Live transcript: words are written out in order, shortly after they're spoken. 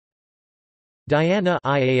Dhyana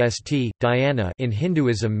Dhyana in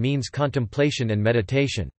Hinduism means contemplation and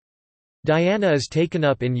meditation. Dhyana is taken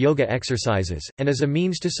up in yoga exercises, and is a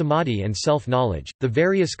means to samadhi and self-knowledge. The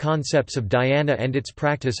various concepts of dhyana and its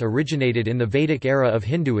practice originated in the Vedic era of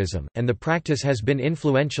Hinduism, and the practice has been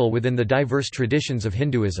influential within the diverse traditions of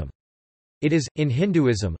Hinduism. It is, in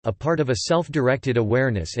Hinduism, a part of a self-directed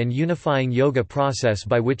awareness and unifying yoga process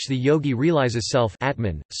by which the yogi realizes self,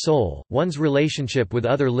 Atman, soul, one's relationship with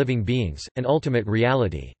other living beings, and ultimate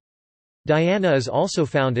reality. Dhyana is also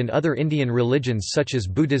found in other Indian religions such as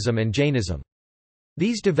Buddhism and Jainism.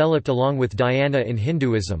 These developed along with dhyana in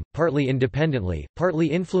Hinduism, partly independently, partly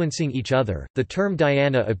influencing each other. The term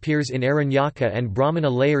dhyana appears in Aranyaka and Brahmana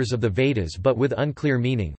layers of the Vedas but with unclear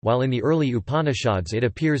meaning, while in the early Upanishads it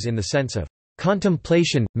appears in the sense of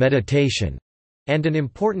contemplation, meditation, and an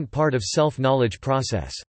important part of self-knowledge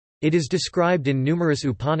process. It is described in numerous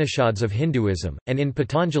Upanishads of Hinduism, and in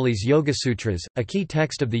Patanjali's Yoga Sutras, a key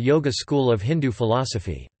text of the Yoga school of Hindu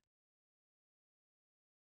philosophy.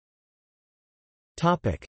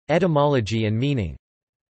 Etymology and meaning.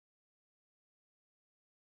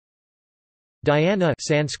 Dhyana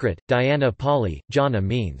Sanskrit, dhyana Pali, jhana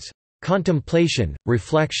means contemplation,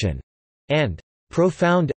 reflection, and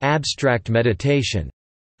profound, abstract meditation.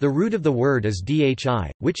 The root of the word is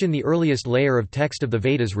dhi, which in the earliest layer of text of the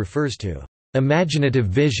Vedas refers to imaginative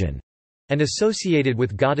vision, and associated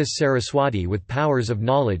with goddess Saraswati with powers of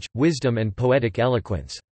knowledge, wisdom and poetic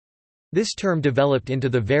eloquence. This term developed into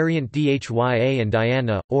the variant dhya and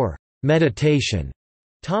dhyana, or meditation.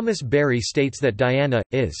 Thomas Berry states that dhyana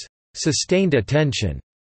is sustained attention,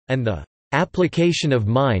 and the application of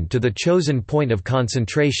mind to the chosen point of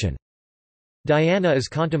concentration. Dhyana is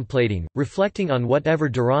contemplating, reflecting on whatever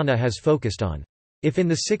dharana has focused on. If in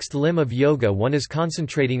the sixth limb of yoga one is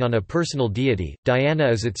concentrating on a personal deity,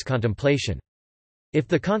 dhyana is its contemplation. If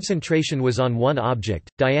the concentration was on one object,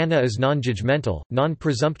 dhyana is non-judgmental,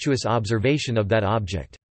 non-presumptuous observation of that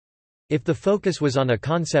object. If the focus was on a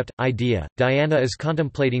concept, idea, dhyana is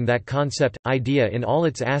contemplating that concept, idea in all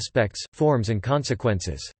its aspects, forms and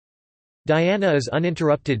consequences. Dhyana is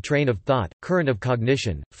uninterrupted train of thought, current of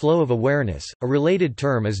cognition, flow of awareness. A related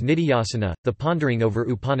term is nidhyasana, the pondering over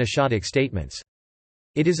Upanishadic statements.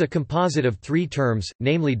 It is a composite of three terms,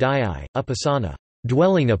 namely dhyai, upasana,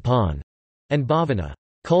 dwelling upon, and bhavana,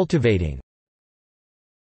 cultivating.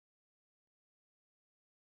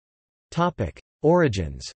 Topic: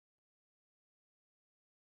 Origins.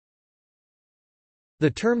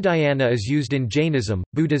 The term dhyana is used in Jainism,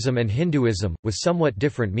 Buddhism and Hinduism, with somewhat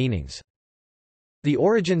different meanings. The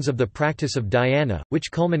origins of the practice of dhyana,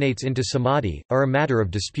 which culminates into samadhi, are a matter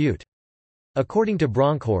of dispute. According to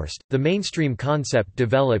Bronkhorst, the mainstream concept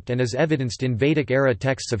developed and is evidenced in Vedic-era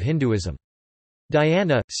texts of Hinduism.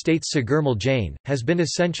 Dhyana, states Sagirmal Jain, has been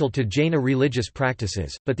essential to Jaina religious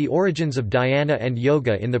practices, but the origins of dhyana and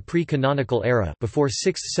yoga in the pre-canonical era before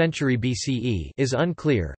 6th century BCE is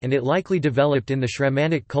unclear, and it likely developed in the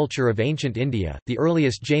Shramanic culture of ancient India. The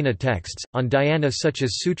earliest Jaina texts, on dhyana such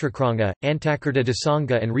as Sutrakranga, Antakirta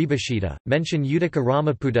Dasanga and Rebhashita, mention Uddaka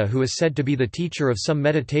Ramaputta, who is said to be the teacher of some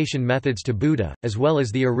meditation methods to Buddha, as well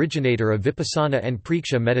as the originator of Vipassana and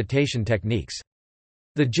Pariksha meditation techniques.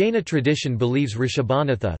 The Jaina tradition believes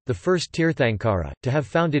Rishabhanatha, the first Tirthankara, to have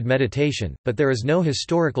founded meditation, but there is no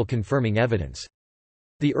historical confirming evidence.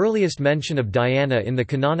 The earliest mention of dhyana in the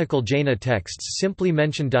canonical Jaina texts simply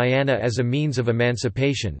mention dhyana as a means of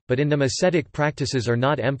emancipation, but in them ascetic practices are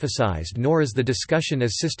not emphasized, nor is the discussion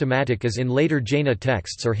as systematic as in later Jaina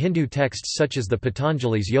texts or Hindu texts such as the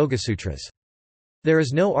Patanjali's Yogasutras. There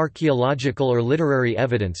is no archaeological or literary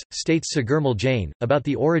evidence, states Sagirmal Jain, about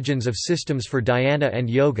the origins of systems for dhyana and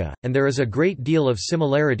yoga, and there is a great deal of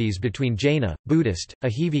similarities between Jaina, Buddhist,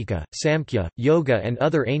 Ahivika, Samkhya, yoga and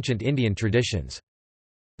other ancient Indian traditions.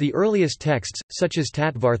 The earliest texts, such as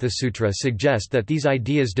Tattvartha Sutra, suggest that these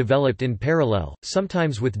ideas developed in parallel,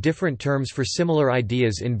 sometimes with different terms for similar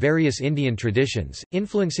ideas in various Indian traditions,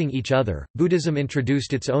 influencing each other. Buddhism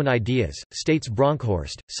introduced its own ideas, states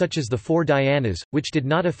Bronkhorst, such as the four dhyanas, which did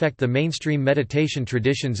not affect the mainstream meditation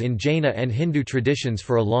traditions in Jaina and Hindu traditions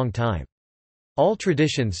for a long time. All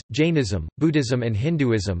traditions, Jainism, Buddhism and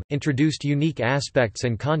Hinduism, introduced unique aspects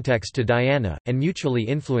and context to dhyana, and mutually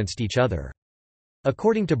influenced each other.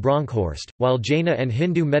 According to Bronkhorst, while Jaina and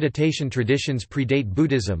Hindu meditation traditions predate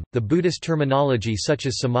Buddhism, the Buddhist terminology such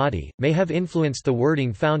as samadhi, may have influenced the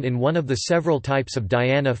wording found in one of the several types of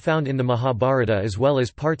dhyana found in the Mahabharata as well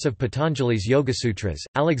as parts of Patanjali's Yogasutras.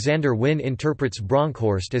 Alexander Wynne interprets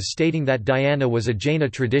Bronkhorst as stating that dhyana was a Jaina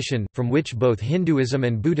tradition, from which both Hinduism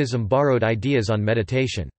and Buddhism borrowed ideas on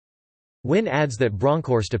meditation. Wynne adds that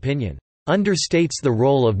Bronkhorst's opinion understates the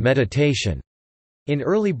role of meditation In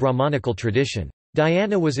early Brahmanical tradition,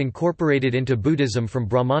 dhyana was incorporated into Buddhism from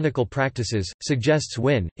Brahmanical practices, suggests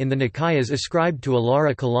Wynne, in the Nikayas ascribed to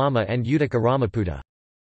Alara Kalama and Uddaka Ramaputta.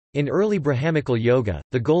 In early Brahmanical yoga,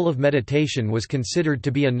 the goal of meditation was considered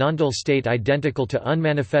to be a non-dual state identical to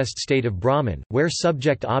unmanifest state of Brahman, where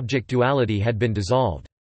subject-object duality had been dissolved.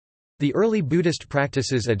 The early Buddhist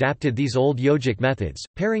practices adapted these old yogic methods,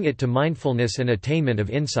 pairing it to mindfulness and attainment of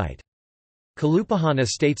insight. Kalupahana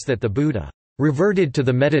states that the Buddha reverted to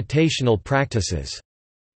the meditational practices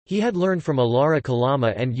he had learned from Alara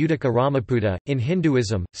Kalama and Uddaka Ramaputta. In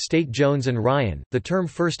Hinduism, State Jones and Ryan, the term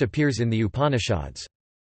first appears in the Upanishads.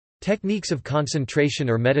 Techniques of concentration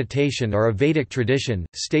or meditation are a Vedic tradition,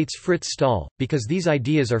 states Fritz Stahl, because these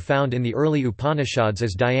ideas are found in the early Upanishads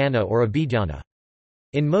as dhyana or abhidhyana.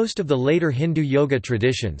 In most of the later Hindu yoga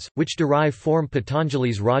traditions, which derive from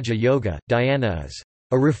Patanjali's Raja Yoga, dhyana is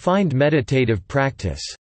a refined meditative practice,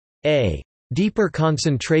 a deeper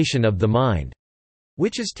concentration of the mind,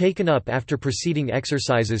 which is taken up after preceding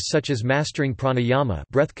exercises such as mastering pranayama,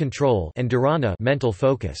 breath control, and dharana, mental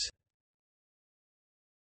focus.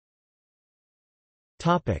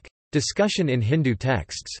 Topic: Discussion in Hindu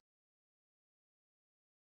texts.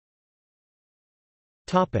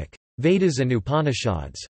 Topic: Vedas and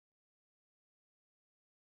Upanishads.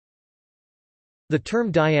 The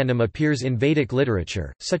term dhyanam appears in Vedic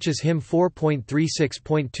literature, such as hymn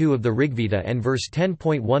 4.36.2 of the Rigveda and verse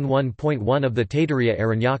 10.11.1 of the Taittiriya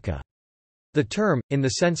Aranyaka. The term, in the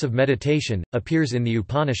sense of meditation, appears in the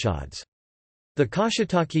Upanishads. The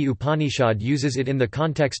Kaushitaki Upanishad uses it in the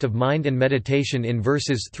context of mind and meditation in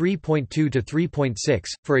verses 3.2 to 3.6,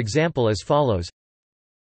 for example as follows.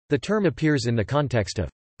 The term appears in the context of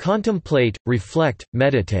contemplate, reflect,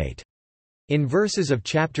 meditate in verses of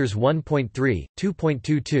chapters 1.3,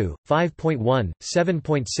 2.22, 5.1,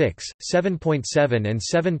 7.6, 7.7 and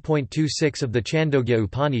 7.26 of the Chandogya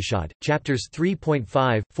Upanishad, chapters 3.5,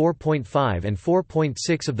 4.5 and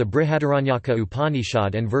 4.6 of the Brihadaranyaka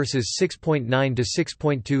Upanishad and verses 6.9 to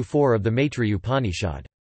 6.24 of the Maitreya Upanishad.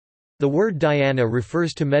 The word dhyana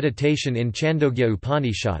refers to meditation in Chandogya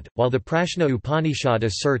Upanishad, while the Prashna Upanishad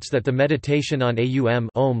asserts that the meditation on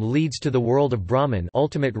Om leads to the world of Brahman,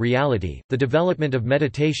 ultimate reality. The development of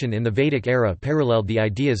meditation in the Vedic era paralleled the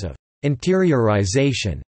ideas of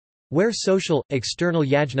interiorization, where social, external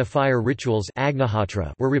yajna fire rituals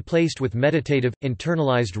were replaced with meditative,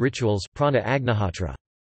 internalized rituals prana agnihotra.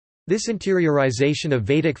 This interiorization of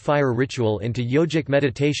Vedic fire ritual into yogic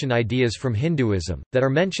meditation ideas from Hinduism, that are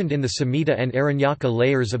mentioned in the Samhita and Aranyaka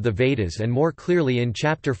layers of the Vedas and more clearly in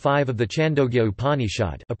Chapter 5 of the Chandogya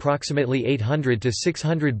Upanishad approximately 800 to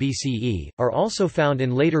 600 BCE, are also found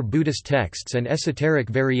in later Buddhist texts and esoteric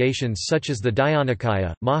variations such as the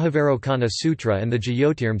Dhyanakhaya, Mahavarokana Sutra and the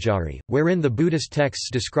Jyotirmjari, wherein the Buddhist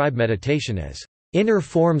texts describe meditation as inner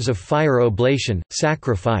forms of fire oblation,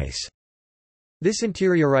 sacrifice. This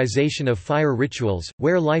interiorization of fire rituals,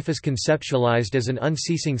 where life is conceptualized as an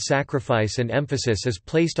unceasing sacrifice and emphasis is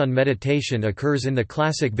placed on meditation, occurs in the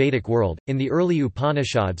classic Vedic world, in the early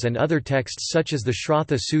Upanishads and other texts such as the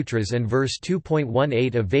Shraddha Sutras and verse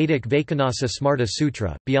 2.18 of Vedic Vaikhanasa Smarta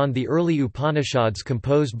Sutra. Beyond the early Upanishads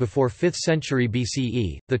composed before 5th century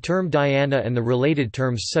BCE, the term dhyana and the related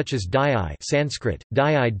terms such as dhyai Sanskrit,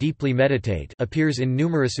 dhyai deeply meditate appears in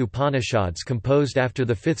numerous Upanishads composed after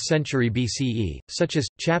the 5th century BCE. Such as,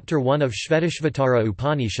 Chapter 1 of Shvetashvatara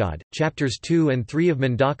Upanishad, Chapters 2 and 3 of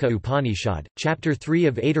Mandaka Upanishad, Chapter 3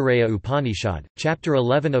 of Aitareya Upanishad, Chapter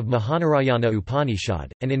 11 of Mahanarayana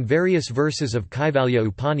Upanishad, and in various verses of Kaivalya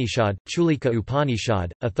Upanishad, Chulika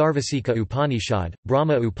Upanishad, Atharvasika Upanishad,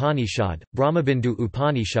 Brahma Upanishad, Brahmabindu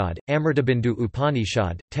Upanishad, Amritabindu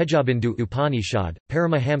Upanishad, Tejabindu Upanishad,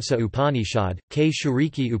 Paramahamsa Upanishad, K.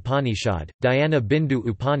 Shuriki Upanishad, Dhyana Bindu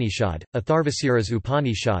Upanishad, Atharvasiras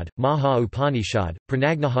Upanishad, Maha Upanishad,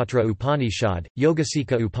 Pranagnahotra Upanishad,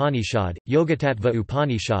 Yogasika Upanishad, Yogatattva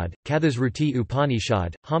Upanishad, Kathasruti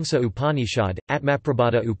Upanishad, Hamsa Upanishad,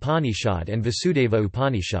 Atmaprabhata Upanishad and Vasudeva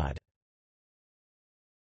Upanishad.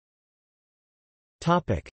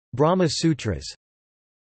 Brahma Sutras.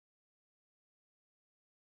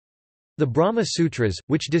 The Brahma Sutras,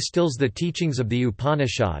 which distills the teachings of the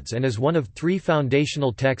Upanishads and is one of 3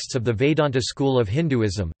 foundational texts of the Vedanta school of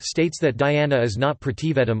Hinduism, states that dhyana is not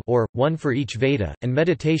prativedam or, one for each Veda, and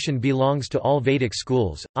meditation belongs to all Vedic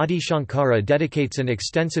schools. Adi Shankara dedicates an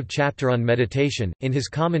extensive chapter on meditation, in his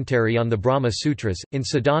commentary on the Brahma Sutras, in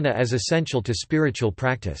Sadhana as essential to spiritual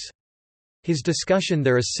practice. His discussion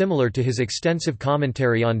there is similar to his extensive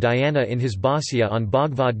commentary on dhyana in his Bhāsya on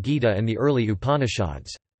Bhagavad Gita and the early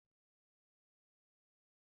Upanishads.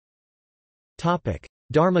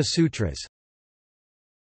 Dharma Sutras.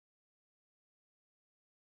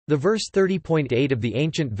 The verse 30.8 of the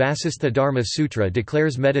ancient Vasistha Dharma Sutra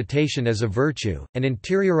declares meditation as a virtue, an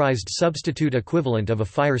interiorized substitute equivalent of a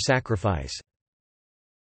fire sacrifice.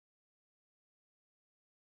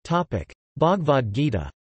 Bhagavad Gita.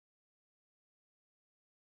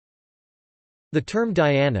 The term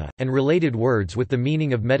dhyana, and related words with the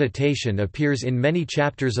meaning of meditation appears in many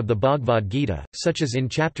chapters of the Bhagavad Gita, such as in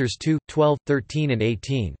chapters 2, 12, 13 and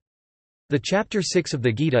 18. The chapter 6 of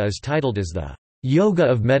the Gita is titled as the Yoga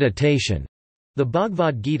of Meditation. The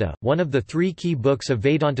Bhagavad Gita, one of the three key books of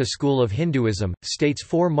Vedanta school of Hinduism, states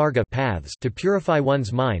 4 marga paths to purify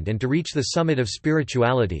one's mind and to reach the summit of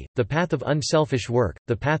spirituality: the path of unselfish work,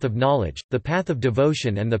 the path of knowledge, the path of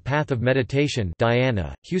devotion and the path of meditation.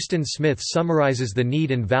 Dhyana. Houston Smith summarizes the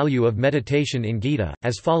need and value of meditation in Gita,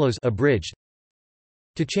 as follows, abridged.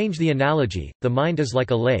 To change the analogy, the mind is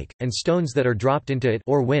like a lake, and stones that are dropped into it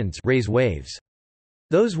or winds raise waves.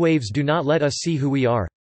 Those waves do not let us see who we are.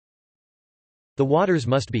 The waters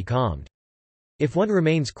must be calmed. If one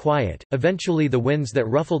remains quiet, eventually the winds that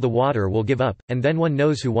ruffle the water will give up, and then one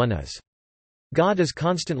knows who one is. God is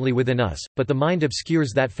constantly within us, but the mind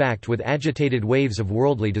obscures that fact with agitated waves of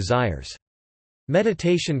worldly desires.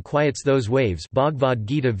 Meditation quiets those waves. Bhagavad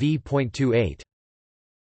Gita v.28.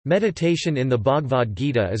 Meditation in the Bhagavad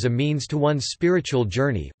Gita is a means to one's spiritual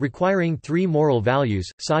journey, requiring 3 moral values: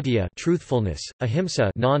 satya, truthfulness; ahimsa,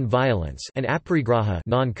 non-violence; and aparigraha,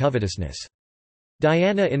 non-covetousness.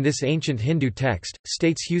 Dhyana in this ancient Hindu text,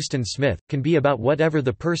 states Houston Smith, can be about whatever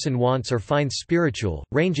the person wants or finds spiritual,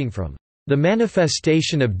 ranging from the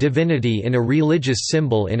manifestation of divinity in a religious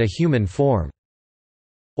symbol in a human form,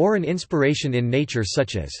 or an inspiration in nature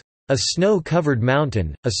such as a snow-covered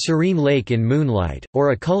mountain, a serene lake in moonlight,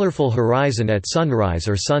 or a colorful horizon at sunrise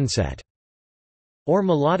or sunset, or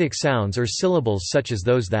melodic sounds or syllables such as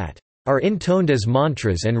those that are intoned as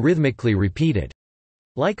mantras and rhythmically repeated,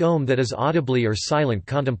 like Om, that is audibly or silent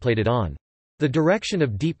contemplated on. The direction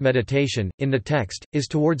of deep meditation, in the text, is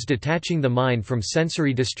towards detaching the mind from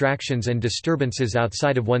sensory distractions and disturbances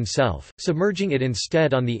outside of oneself, submerging it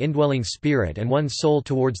instead on the indwelling spirit and one's soul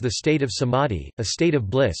towards the state of samadhi, a state of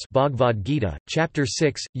bliss. Bhagavad Gita, Chapter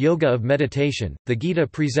 6, Yoga of Meditation. The Gita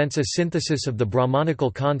presents a synthesis of the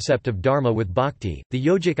Brahmanical concept of dharma with bhakti, the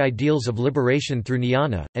yogic ideals of liberation through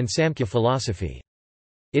jnana, and Samkhya philosophy.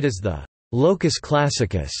 It is the locus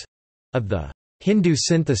classicus of the Hindu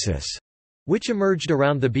synthesis, which emerged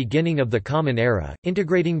around the beginning of the Common Era,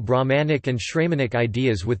 integrating Brahmanic and Shramanic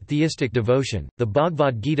ideas with theistic devotion. The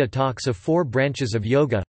Bhagavad Gita talks of 4 branches of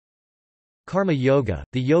yoga: Karma Yoga,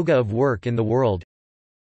 the yoga of work in the world;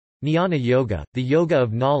 Jnana Yoga, the yoga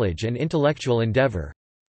of knowledge and intellectual endeavor;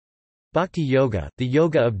 Bhakti Yoga, the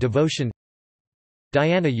yoga of devotion;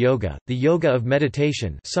 Dhyana Yoga, the yoga of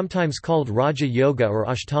meditation, sometimes called Raja Yoga or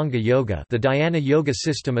Ashtanga Yoga. The Dhyana Yoga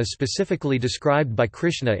system is specifically described by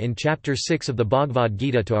Krishna in Chapter 6 of the Bhagavad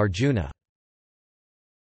Gita to Arjuna.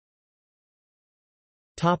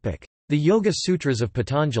 The Yoga Sutras of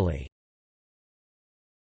Patanjali.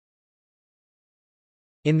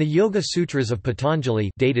 In the Yoga Sutras of Patanjali,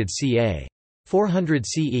 dated ca. 400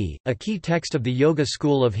 CE, a key text of the Yoga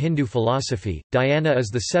school of Hindu philosophy, dhyana is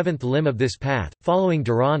the 7th limb of this path, following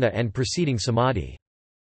dharana and preceding samadhi.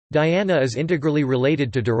 Dhyana is integrally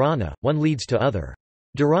related to dharana, one leads to other.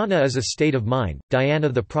 Dharana is a state of mind,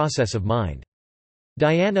 dhyana the process of mind.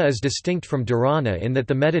 Dhyana is distinct from dharana in that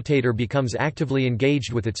the meditator becomes actively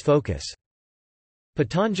engaged with its focus.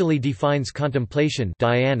 Patanjali defines contemplation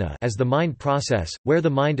dhyana as the mind process, where the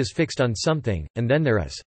mind is fixed on something, and then there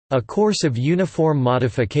is a course of uniform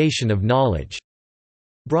modification of knowledge.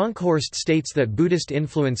 Bronkhorst states that Buddhist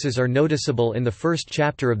influences are noticeable in the first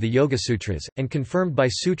chapter of the Yoga Sutras, and confirmed by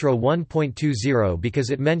Sutra 1.20 because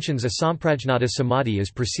it mentions asamprajnata samadhi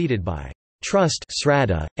is preceded by trust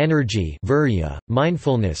sraddha, energy virya,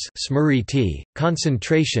 mindfulness smriti,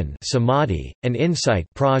 concentration samadhi, and insight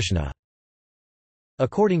prajna.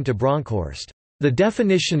 According to Bronkhorst, the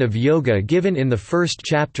definition of yoga given in the first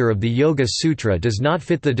chapter of the Yoga Sutra does not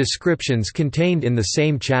fit the descriptions contained in the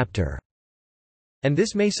same chapter, and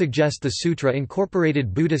this may suggest the sutra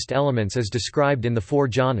incorporated Buddhist elements as described in the 4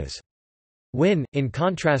 jhanas. Wynne, in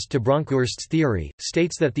contrast to Bronkhorst's theory,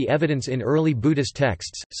 states that the evidence in early Buddhist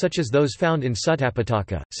texts, such as those found in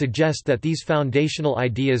Suttapitaka, suggest that these foundational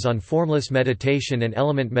ideas on formless meditation and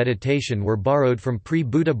element meditation were borrowed from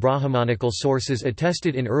pre-Buddha Brahmanical sources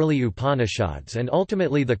attested in early Upanishads, and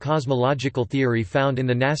ultimately the cosmological theory found in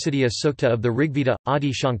the Nasadiya Sukta of the Rigveda.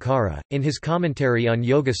 Adi Shankara, in his commentary on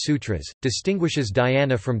Yoga Sutras, distinguishes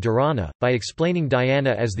dhyana from dharana, by explaining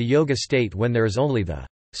dhyana as the yoga state when there is only the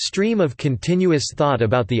stream of continuous thought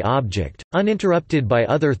about the object, uninterrupted by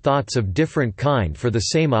other thoughts of different kind for the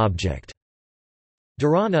same object.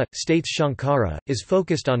 Dhyana, states Shankara, is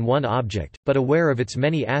focused on one object, but aware of its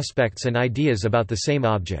many aspects and ideas about the same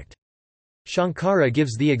object. Shankara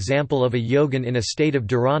gives the example of a yogin in a state of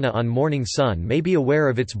dhyana on morning sun may be aware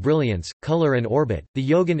of its brilliance, color and orbit. The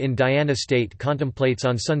yogin in dhyana state contemplates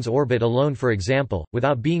on sun's orbit alone, for example,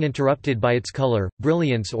 without being interrupted by its color,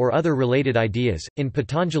 brilliance or other related ideas. In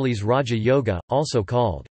Patanjali's Raja Yoga, also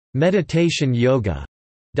called meditation yoga,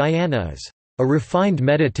 dhyana is a refined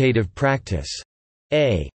meditative practice,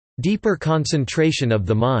 a deeper concentration of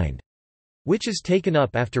the mind, which is taken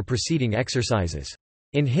up after preceding exercises.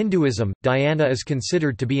 In Hinduism, dhyana is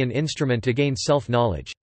considered to be an instrument to gain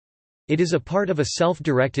self-knowledge. It is a part of a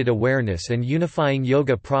self-directed awareness and unifying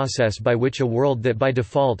yoga process by which a world that by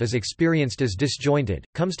default is experienced as disjointed,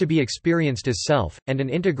 comes to be experienced as self, and an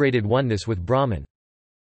integrated oneness with Brahman.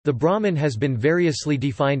 The Brahman has been variously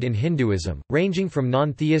defined in Hinduism, ranging from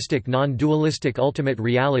non-theistic non-dualistic ultimate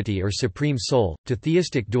reality or supreme soul, to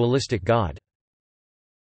theistic dualistic God.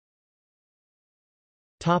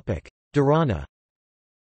 Dharana.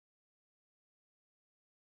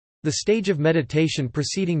 The stage of meditation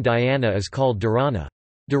preceding dhyana is called dharana.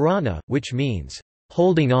 Dharana, which means,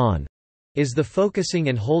 holding on, is the focusing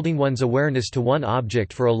and holding one's awareness to one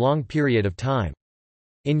object for a long period of time.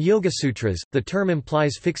 In Yoga Sutras, the term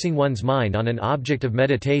implies fixing one's mind on an object of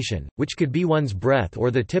meditation, which could be one's breath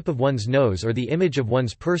or the tip of one's nose or the image of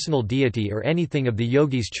one's personal deity or anything of the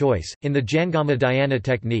yogi's choice. In the Jangama dhyana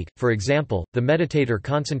technique, for example, the meditator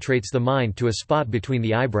concentrates the mind to a spot between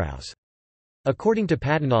the eyebrows. According to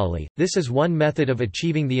Patanjali, this is one method of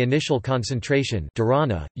achieving the initial concentration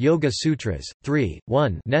dharana, Yoga Sutras,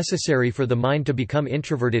 3:1 necessary for the mind to become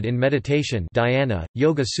introverted in meditation dhyana,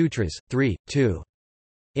 Yoga Sutras, 3:2.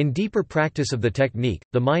 In deeper practice of the technique,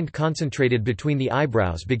 the mind concentrated between the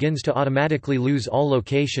eyebrows begins to automatically lose all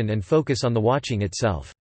location and focus on the watching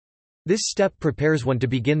itself. This step prepares one to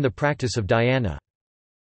begin the practice of dhyana.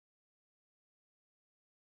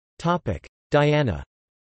 Dhyana.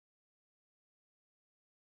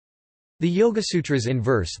 The Yoga Sutras in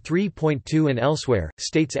verse 3.2 and elsewhere,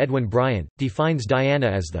 states Edwin Bryant, defines dhyana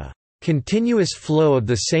as the continuous flow of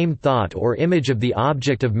the same thought or image of the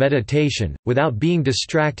object of meditation, without being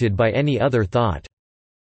distracted by any other thought.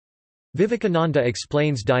 Vivekananda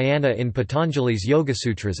explains dhyana in Patanjali's Yoga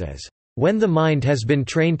Sutras as, when the mind has been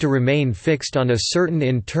trained to remain fixed on a certain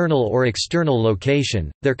internal or external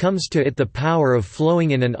location, there comes to it the power of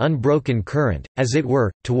flowing in an unbroken current, as it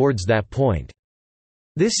were, towards that point.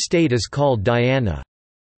 This state is called dhyana.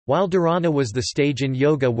 While dharana was the stage in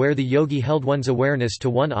yoga where the yogi held one's awareness to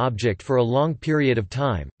one object for a long period of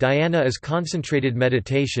time, dhyana is concentrated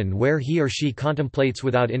meditation where he or she contemplates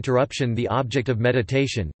without interruption the object of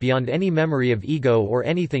meditation, beyond any memory of ego or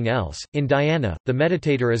anything else. In dhyana, the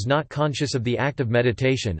meditator is not conscious of the act of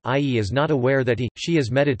meditation, i.e. is not aware that she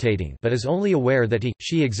is meditating, but is only aware that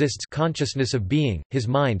she exists, consciousness of being, his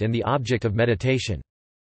mind and the object of meditation.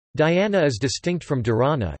 Dhyana is distinct from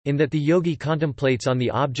dharana, in that the yogi contemplates on the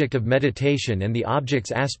object of meditation and the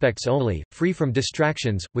object's aspects only, free from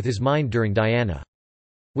distractions, with his mind during dhyana.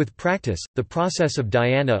 With practice, the process of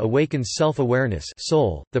dhyana awakens self-awareness,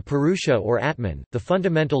 soul, the Purusha or Atman, the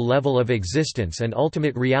fundamental level of existence and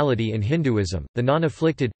ultimate reality in Hinduism, the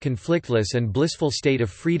non-afflicted, conflictless and blissful state of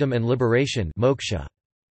freedom and liberation, moksha.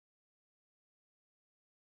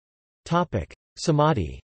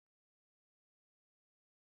 Samadhi.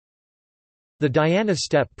 The dhyana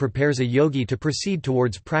step prepares a yogi to proceed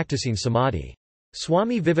towards practicing samadhi.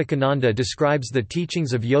 Swami Vivekananda describes the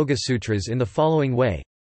teachings of Yoga Sutras in the following way.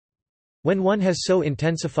 When one has so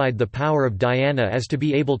intensified the power of dhyana as to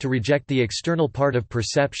be able to reject the external part of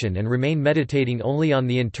perception and remain meditating only on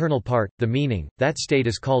the internal part, the meaning, that state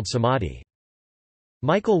is called samadhi.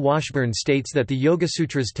 Michael Washburn states that the Yoga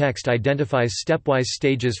Sutras text identifies stepwise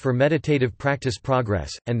stages for meditative practice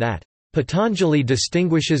progress, and that Patanjali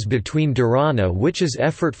distinguishes between dharana, which is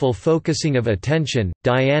effortful focusing of attention,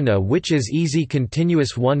 dhyana, which is easy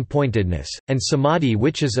continuous one-pointedness, and samadhi,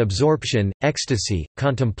 which is absorption, ecstasy,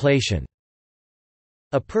 contemplation.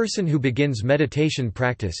 A person who begins meditation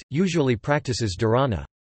practice, usually practices dharana.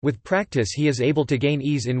 With practice he is able to gain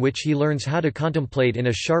ease in which he learns how to contemplate in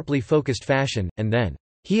a sharply focused fashion, and then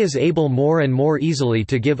he is able more and more easily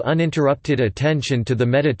to give uninterrupted attention to the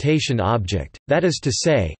meditation object, that is to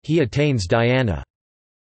say, he attains dhyana.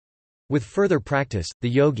 With further practice, the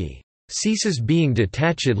yogi ceases being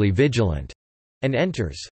detachedly vigilant and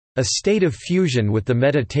enters a state of fusion with the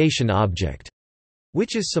meditation object,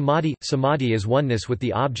 which is samadhi. Samadhi is oneness with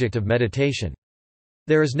the object of meditation.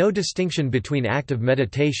 There is no distinction between act of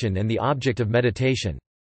meditation and the object of meditation.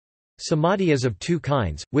 Samadhi is of two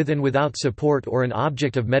kinds, with and without support or an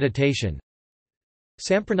object of meditation.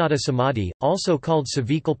 Sampranata samadhi, also called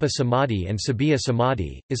savikalpa samadhi and sabbiya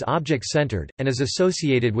samadhi, is object-centered, and is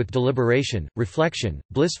associated with deliberation, reflection,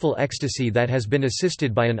 blissful ecstasy that has been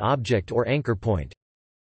assisted by an object or anchor point.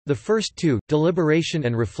 The first two, deliberation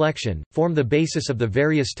and reflection, form the basis of the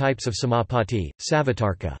various types of samapati,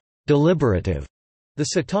 savatarka, deliberative. The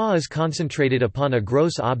sata is concentrated upon a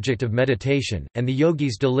gross object of meditation, and the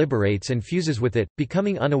yogis deliberates and fuses with it,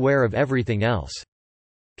 becoming unaware of everything else.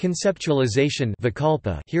 Conceptualization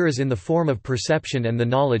vikalpa here is in the form of perception and the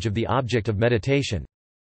knowledge of the object of meditation.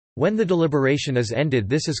 When the deliberation is ended,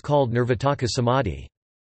 this is called nirvitaka samadhi.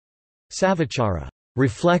 Savachara,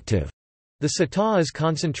 reflective. The sata is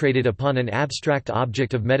concentrated upon an abstract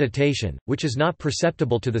object of meditation, which is not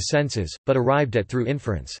perceptible to the senses, but arrived at through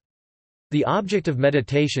inference. The object of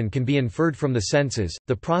meditation can be inferred from the senses,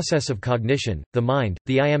 the process of cognition, the mind,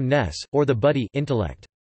 the I am-ness, or the buddhi intellect.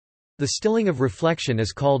 The stilling of reflection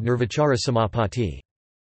is called nirvichara samapati.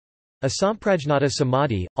 Asamprajnata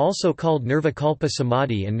samadhi, also called nirvikalpa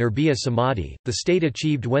samadhi and nirbhiya samadhi, the state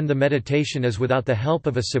achieved when the meditation is without the help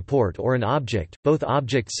of a support or an object, both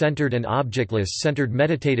object-centered and objectless-centered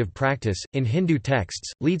meditative practice, in Hindu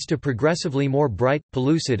texts, leads to progressively more bright,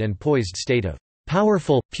 pellucid and poised state of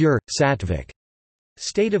powerful, pure, sattvic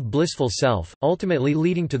state of blissful self, ultimately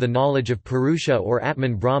leading to the knowledge of Purusha or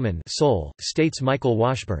Atman Brahman soul, states Michael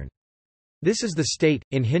Washburn. This is the state,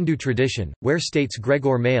 in Hindu tradition, where states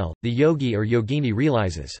Gregor Male, the yogi or yogini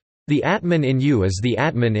realizes, "The Atman in you is the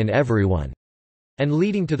Atman in everyone," and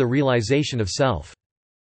leading to the realization of self.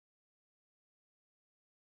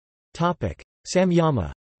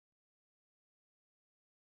 Samyama.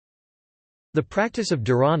 The practice of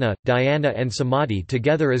dharana, dhyana and samadhi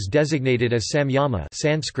together is designated as samyama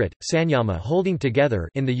Sanskrit, sanyama holding together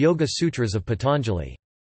in the Yoga Sutras of Patanjali.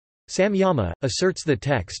 Samyama, asserts the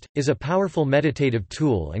text, is a powerful meditative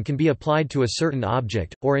tool and can be applied to a certain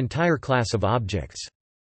object, or entire class of objects.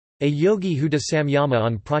 A yogi who does samyama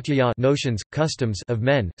on pratyaya notions, customs of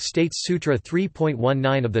men, states Sutra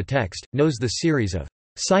 3.19 of the text, knows the series of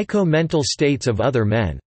psycho-mental states of other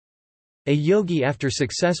men. A yogi after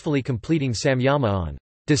successfully completing samyama on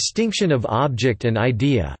distinction of object and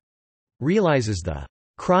idea realizes the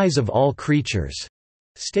cries of all creatures,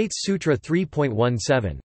 states Sutra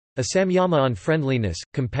 3.17. A samyama on friendliness,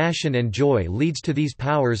 compassion and joy leads to these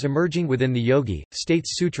powers emerging within the yogi,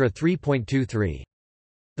 states Sutra 3.23.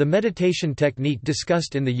 The meditation technique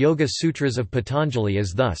discussed in the Yoga Sutras of Patanjali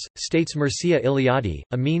is thus, states Mircea Eliade,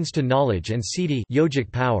 a means to knowledge and siddhi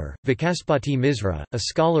yogic power. Vikaspati Misra, a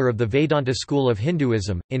scholar of the Vedanta school of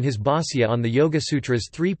Hinduism, in his Bhāsya on the Yoga Sutras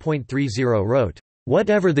 3.30 wrote,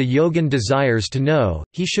 "Whatever the yogin desires to know,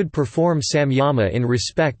 he should perform samyama in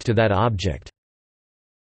respect to that object."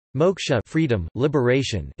 Moksha freedom,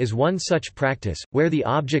 liberation is one such practice, where the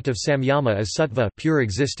object of samyama is sattva pure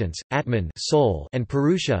existence, atman soul, and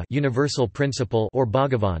purusha universal principle or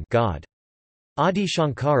bhagavan God. Adi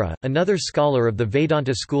Shankara, another scholar of the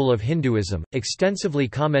Vedanta school of Hinduism, extensively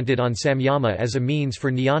commented on samyama as a means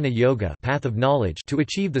for jnana yoga path of knowledge to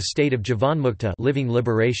achieve the state of jivanmukta living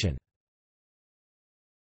liberation.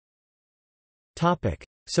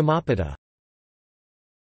 Samapada.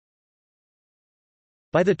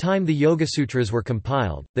 By the time the Yogasutras were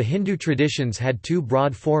compiled, the Hindu traditions had two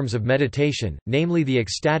broad forms of meditation, namely the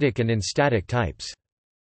ecstatic and enstatic types.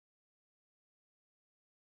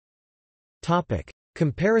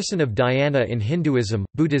 Comparison of dhyana in Hinduism,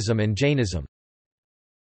 Buddhism and Jainism.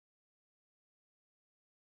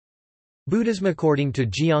 Buddhism. According to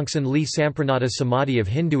Gyaltsen Lee, Sampranata Samadhi of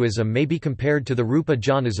Hinduism may be compared to the Rupa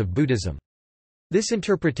jhanas of Buddhism. This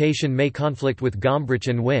interpretation may conflict with Gombrich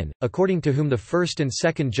and Wynne, according to whom the first and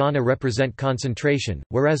second jhana represent concentration,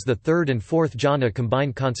 whereas the third and fourth jhana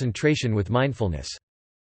combine concentration with mindfulness.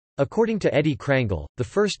 According to Eddie Krangle, the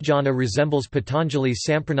first jhana resembles Patanjali's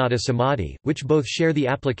Sampranata Samadhi, which both share the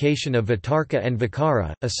application of vitarka and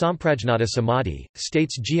vikara. Asamprajnata Samadhi,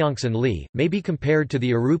 states Gyaltsen Lee, may be compared to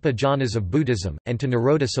the Arupa jhanas of Buddhism, and to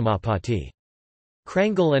Nirodha Samapatti.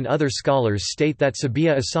 Krangle and other scholars state that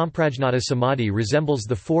Sabbiya Asamprajnata Samadhi resembles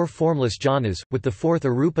the four formless jhanas, with the fourth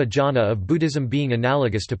Arupa jhana of Buddhism being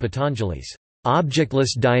analogous to Patanjali's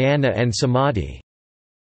objectless dhyana and samadhi.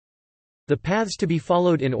 The paths to be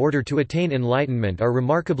followed in order to attain enlightenment are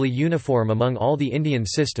remarkably uniform among all the Indian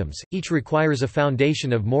systems, each requires a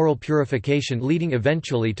foundation of moral purification leading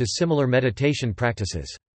eventually to similar meditation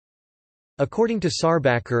practices. According to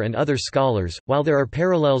Sarbacher and other scholars, while there are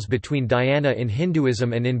parallels between dhyana in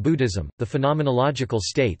Hinduism and in Buddhism, the phenomenological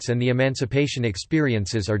states and the emancipation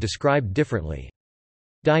experiences are described differently.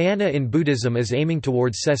 Dhyana in Buddhism is aiming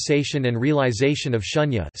towards cessation and realization of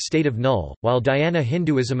shunya, state of null, while dhyana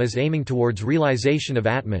Hinduism is aiming towards realization of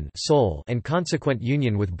Atman, soul, and consequent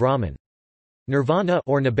union with Brahman. Nirvana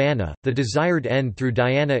or nibbana, the desired end through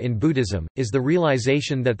dhyana in Buddhism, is the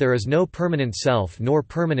realization that there is no permanent self nor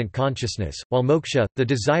permanent consciousness, while moksha, the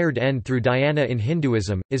desired end through dhyana in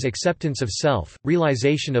Hinduism, is acceptance of self,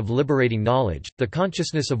 realization of liberating knowledge, the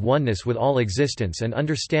consciousness of oneness with all existence and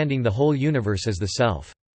understanding the whole universe as the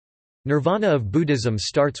self. Nirvana of Buddhism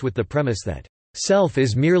starts with the premise that, "Self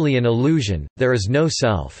is merely an illusion, there is no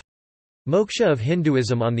self." Moksha of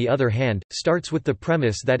Hinduism, on the other hand, starts with the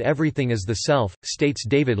premise that everything is the self, states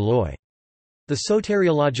David Loy. The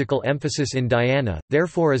soteriological emphasis in dhyana,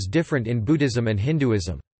 therefore, is different in Buddhism and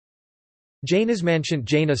Hinduism. Jainism. Ancient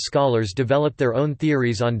Jaina scholars developed their own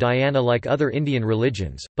theories on dhyana like other Indian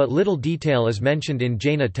religions, but little detail is mentioned in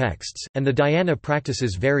Jaina texts, and the dhyana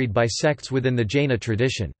practices varied by sects within the Jaina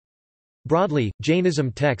tradition. Broadly,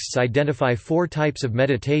 Jainism texts identify 4 types of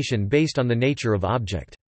meditation based on the nature of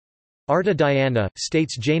object. Arta dhyana,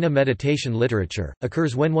 states Jaina meditation literature,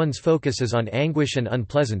 occurs when one's focus is on anguish and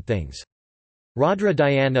unpleasant things. Raudra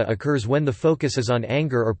dhyana occurs when the focus is on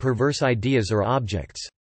anger or perverse ideas or objects.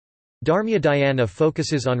 Dharmya dhyana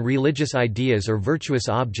focuses on religious ideas or virtuous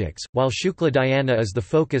objects, while Shukla dhyana is the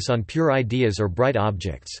focus on pure ideas or bright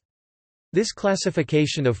objects. This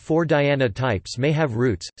classification of 4 dhyana types may have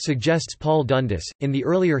roots, suggests Paul Dundas, in the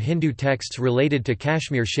earlier Hindu texts related to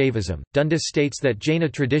Kashmir Shaivism. Dundas states that Jaina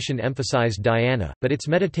tradition emphasized dhyana, but its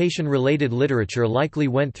meditation-related literature likely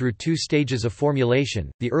went through 2 stages of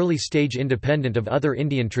formulation, the early stage independent of other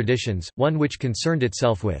Indian traditions, one which concerned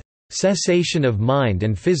itself with cessation of mind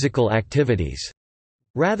and physical activities,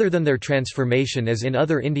 rather than their transformation as in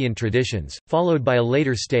other Indian traditions, followed by a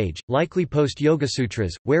later stage, likely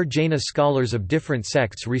post-Yogasutras, where Jaina scholars of different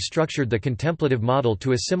sects restructured the contemplative model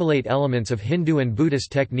to assimilate elements of Hindu and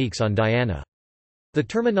Buddhist techniques on dhyana. The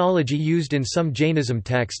terminology used in some Jainism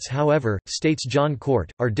texts, however, states John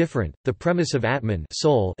Court, are different. The premise of Atman,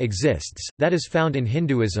 soul, exists, that is found in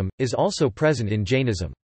Hinduism, is also present in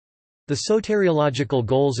Jainism. The soteriological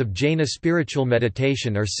goals of Jaina spiritual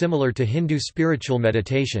meditation are similar to Hindu spiritual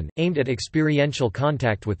meditation, aimed at experiential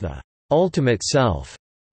contact with the ultimate self,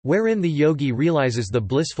 wherein the yogi realizes the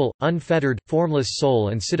blissful, unfettered, formless soul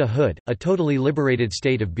and siddhahood, a totally liberated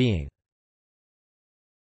state of being.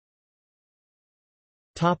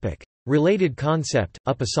 Related concept,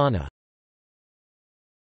 upasana.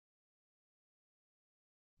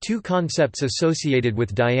 2 concepts associated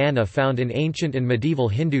with dhyana found in ancient and medieval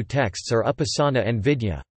Hindu texts are upasana and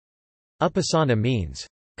vidya. Upasana means,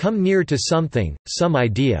 "come near to something, some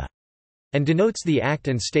idea," and denotes the act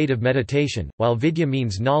and state of meditation, while vidya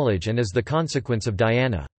means knowledge and is the consequence of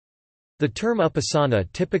dhyana. The term upasana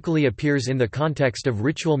typically appears in the context of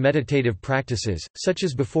ritual meditative practices, such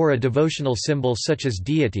as before a devotional symbol such as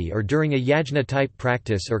deity or during a yajna-type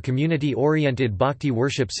practice or community-oriented bhakti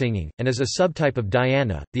worship singing, and as a subtype of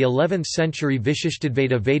dhyana. The 11th century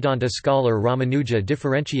Vishishtadvaita Vedanta scholar Ramanuja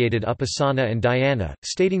differentiated upasana and dhyana,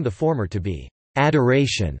 stating the former to be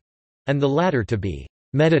adoration and the latter to be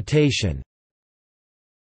meditation.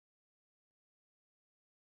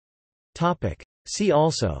 See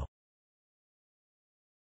also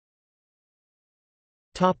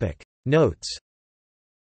Notes.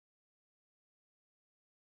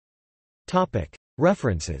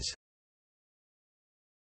 References.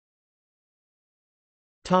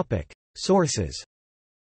 Sources.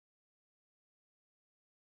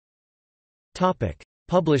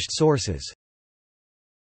 Published sources.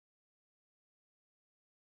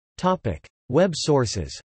 Web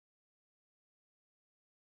sources.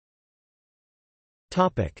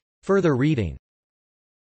 Further reading.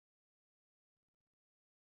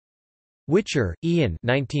 Witcher, Ian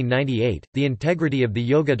 1998, The Integrity of the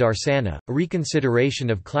Yoga Darsana, A Reconsideration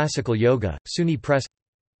of Classical Yoga, SUNY Press.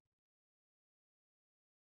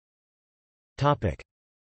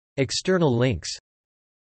 External links.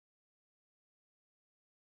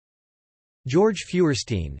 George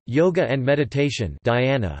Feuerstein, Yoga and Meditation,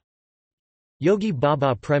 Dhyana. Yogi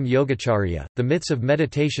Baba Prem Yogacharya, The Myths of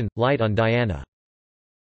Meditation, Light on Dhyana.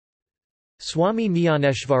 Swami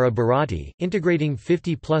Nyaneshvara Bharati, integrating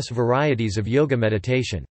 50-plus varieties of yoga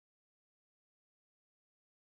meditation.